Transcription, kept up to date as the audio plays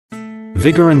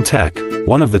Vigorun Tech,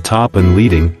 one of the top and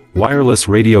leading wireless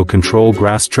radio control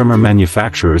grass trimmer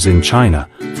manufacturers in China,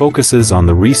 focuses on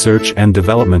the research and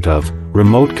development of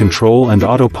remote control and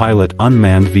autopilot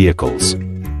unmanned vehicles.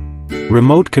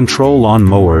 Remote control lawn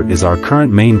mower is our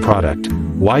current main product,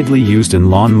 widely used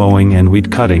in lawn mowing and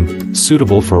weed cutting,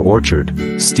 suitable for orchard,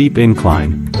 steep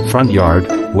incline, front yard,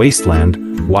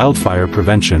 wasteland, wildfire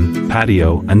prevention,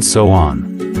 patio, and so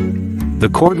on. The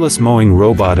cordless mowing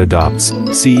robot adopts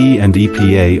CE and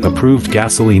EPA approved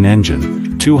gasoline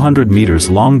engine, 200 meters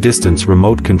long distance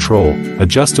remote control,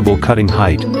 adjustable cutting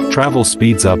height, travel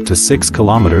speeds up to 6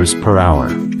 kilometers per hour.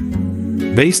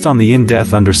 Based on the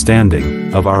in-depth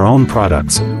understanding of our own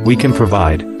products, we can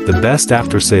provide the best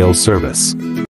after-sales service.